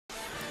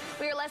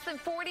We are less than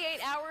 48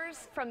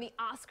 hours from the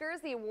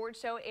Oscars. The award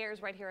show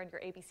airs right here on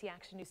your ABC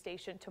Action News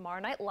station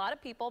tomorrow night. A lot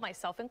of people,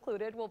 myself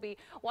included, will be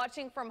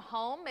watching from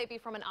home, maybe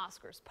from an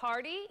Oscars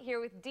party. Here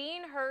with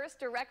Dean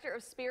Hurst, Director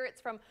of Spirits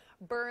from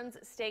Bern's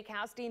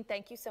Steakhouse. Dean,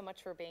 thank you so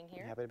much for being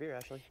here. Happy to be here,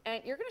 Ashley.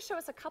 And you're going to show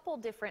us a couple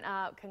different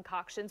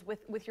concoctions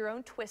with your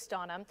own twist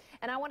on them.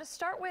 And I want to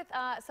start with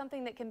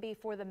something that can be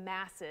for the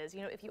masses.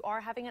 You know, if you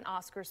are having an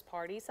Oscars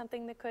party,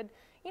 something that could,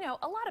 you know,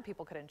 a lot of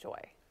people could enjoy.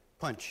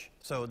 Punch.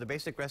 So the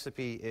basic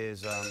recipe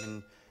is, I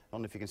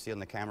don't know if you can see it on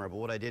the camera, but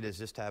what I did is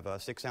just have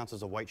 6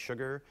 ounces of white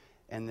sugar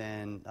and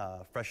then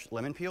fresh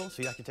lemon peel.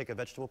 So you have to take a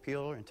vegetable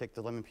peeler and take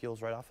the lemon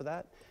peels right off of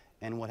that.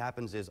 And what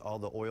happens is all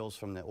the oils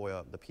from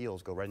the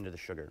peels go right into the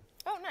sugar.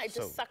 Oh, nice. It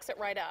just sucks it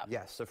right up.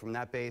 Yes. So from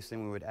that base,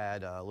 then we would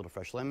add a little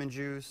fresh lemon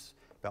juice,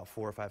 about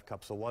 4 or 5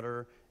 cups of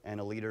water,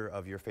 and a liter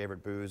of your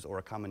favorite booze or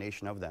a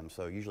combination of them.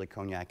 So usually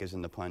cognac is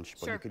in the punch,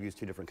 but you could use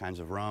 2 different kinds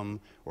of rum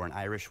or an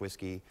Irish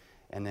whiskey.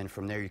 And then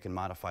from there you can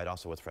modify it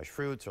also with fresh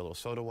fruits or a little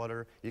soda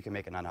water. You can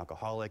make it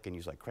non-alcoholic and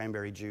use like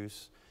cranberry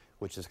juice,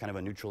 which is kind of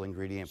a neutral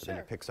ingredient, but then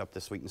it picks up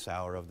the sweet and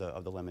sour of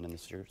the lemon and the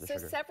sugar. So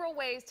several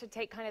ways to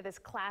take kind of this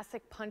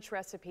classic punch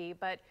recipe,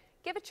 but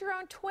give it your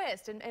own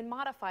twist and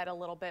modify it a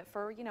little bit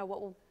for, you know,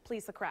 what will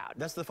please the crowd.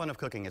 That's the fun of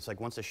cooking. It's like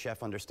once a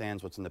chef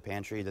understands what's in the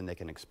pantry, then they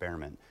can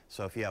experiment.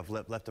 So if you have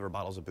leftover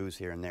bottles of booze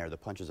here and there, the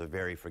punch is a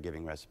very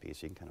forgiving recipe,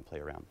 so you can kind of play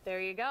around. There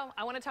you go.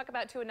 I want to talk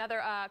about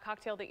another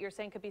cocktail that you're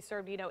saying could be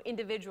served, you know,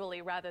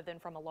 individually rather than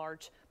from a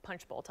large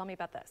punch bowl. Tell me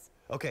about this.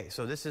 Okay,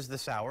 so this is the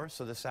sour.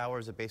 So the sour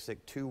is a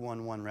basic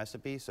 2-1-1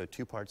 recipe, so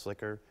 2 parts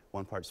liquor,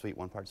 1 part sweet,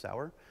 1 part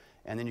sour.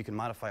 And then you can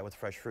modify it with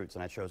fresh fruits,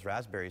 and I chose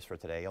raspberries for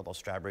today, although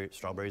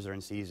strawberries are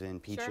in season,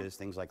 peaches,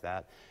 things like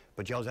that.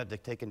 But you always have to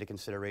take into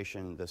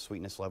consideration the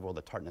sweetness level,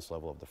 the tartness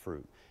level of the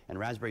fruit. And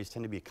raspberries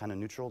tend to be kind of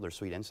neutral, they're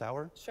sweet and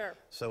sour. Sure.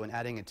 So in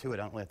adding it to it, I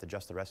don't really have to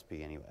adjust the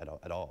recipe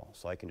at all.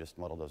 So I can just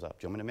muddle those up.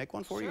 Do you want me to make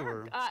one for you?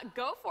 Or?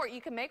 Go for it.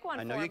 You can make one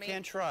for me. I know you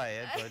can't try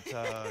it,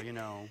 but, you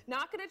know.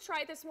 Not going to try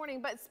it this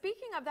morning, but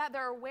speaking of that,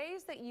 there are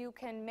ways that you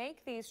can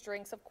make these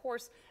drinks, of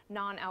course,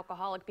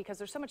 non-alcoholic, because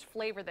there's so much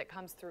flavor that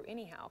comes through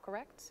anyhow,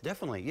 correct?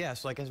 Definitely,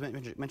 yes. Like I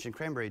mentioned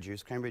cranberry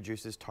juice. Cranberry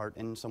juice is tart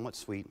and somewhat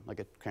sweet, like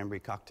a cranberry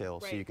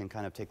cocktail. So you can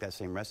kind of take that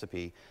same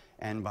recipe,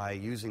 and by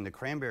using the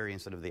cranberry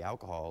instead of the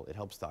alcohol, it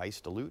helps the ice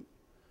dilute.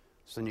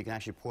 So then you can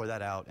actually pour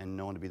that out and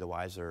no one to be the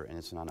wiser, and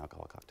it's a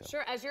non-alcoholic cocktail.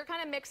 Sure. As you're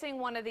kind of mixing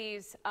one of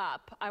these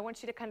up, I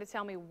want you to kind of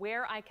tell me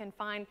where I can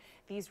find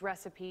these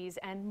recipes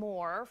and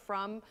more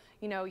from,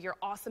 you know, your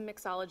awesome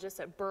mixologist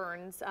at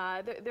Bern's.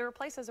 There are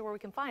places where we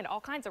can find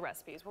all kinds of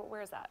recipes.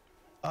 Where is that?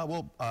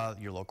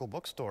 Your local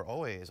bookstore,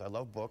 always. I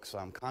love books.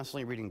 I'm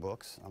constantly reading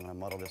books. I'm going to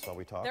muddle this while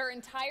we talk. There are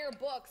entire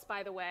books,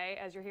 by the way,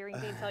 as you're hearing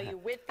Dean tell you,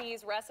 with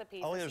these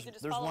recipes. Oh, there's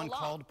one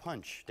called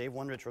Punch. Dave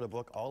Wondrich wrote a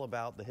book all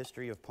about the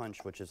history of punch,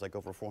 which is like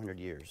over 400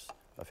 years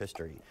of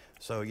history.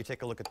 So you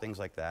take a look at things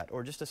like that,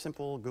 or just a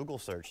simple Google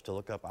search to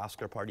look up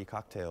Oscar party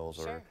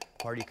cocktails or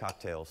party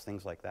cocktails,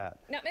 things like that.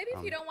 Now, maybe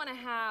if you don't want to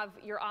have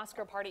your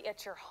Oscar party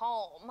at your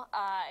home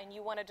and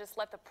you want to just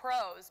let the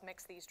pros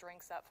mix these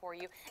drinks up for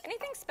you,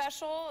 anything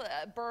special?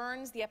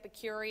 Bern's, the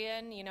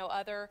Epicurean, you know,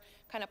 other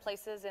kind of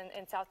places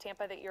in South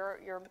Tampa that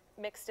you're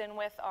mixed in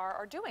with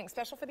are doing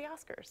special for the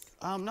Oscars?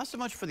 Not so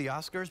much for the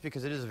Oscars,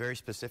 because it is a very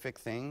specific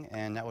thing,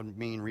 and that would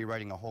mean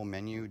rewriting a whole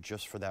menu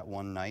just for that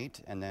one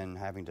night and then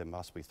having to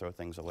possibly throw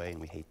things away, and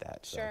we hate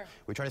that. So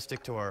we try to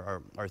stick to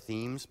our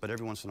themes, but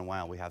every once in a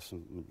while we have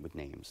some with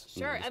names.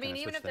 Sure. I mean,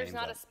 even if there's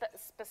not a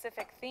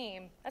specific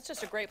theme, that's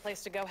just a great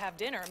place to go have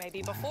dinner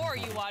maybe before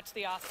you watch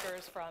the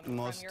Oscars from your home.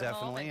 Most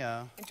definitely,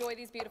 yeah. Enjoy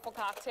these beautiful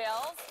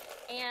cocktails.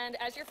 And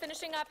as you're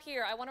finishing up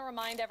here, I want to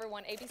remind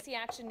everyone, ABC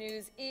Action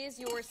News is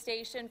your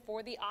station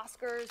for the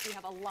Oscars. We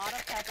have a lot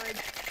of coverage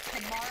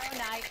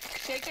tomorrow night.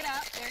 Shake it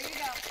up. There you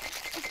go.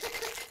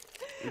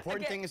 The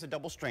important thing is a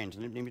double strain. I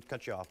didn't mean to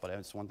cut you off, but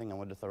it's one thing I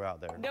wanted to throw out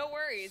there. No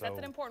worries. That's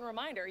an important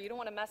reminder. You don't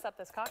want to mess up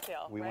this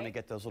cocktail, We want to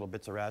get those little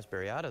bits of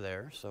raspberry out of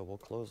there, so we'll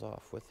close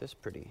off with this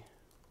pretty.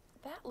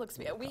 That looks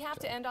beautiful. We have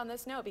to end on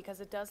this note because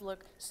it does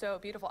look so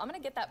beautiful. I'm going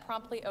to get that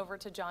promptly over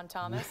to John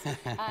Thomas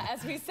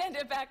as we send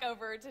it back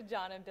over to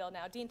John and Bill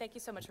now. Dean, thank you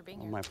so much for being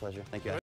here. My pleasure. Thank you.